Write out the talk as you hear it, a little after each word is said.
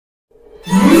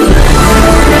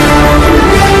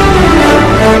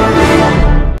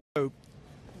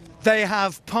They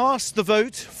have passed the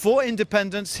vote for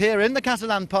independence here in the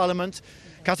Catalan Parliament.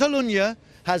 Catalonia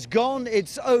has gone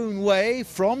its own way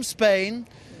from Spain.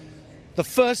 The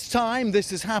first time this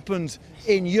has happened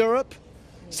in Europe,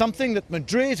 something that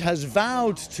Madrid has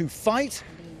vowed to fight.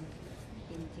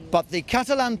 But the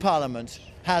Catalan Parliament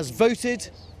has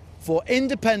voted for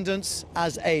independence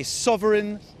as a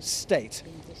sovereign state.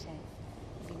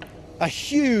 A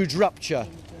huge rupture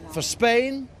for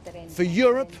Spain, for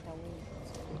Europe,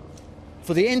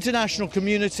 for the international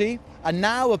community, and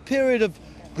now a period of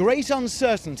great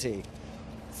uncertainty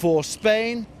for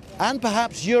Spain and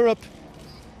perhaps Europe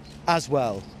as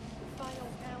well.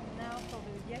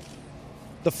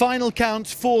 The final count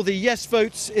for the yes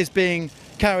votes is being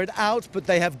carried out, but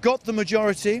they have got the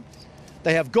majority.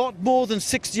 They have got more than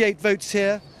 68 votes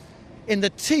here in the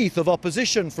teeth of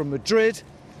opposition from Madrid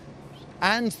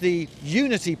and the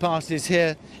unity parties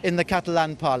here in the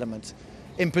Catalan Parliament,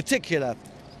 in particular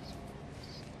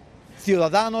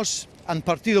Ciudadanos and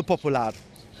Partido Popular.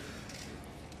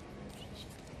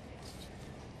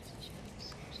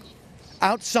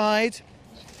 Outside,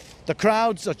 the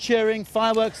crowds are cheering,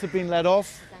 fireworks have been let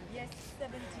off. Yes,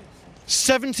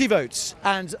 70 votes,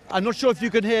 and I'm not sure if you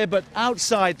can hear, but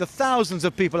outside, the thousands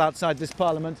of people outside this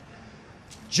Parliament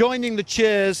joining the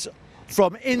cheers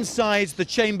from inside the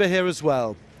chamber here as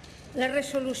well. La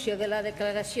resolució de la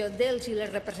declaració dels i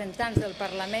les representants del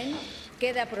Parlament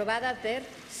queda aprovada per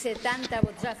 70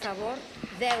 vots a favor,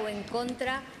 10 en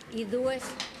contra i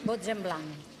 2 vots en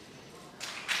blanc.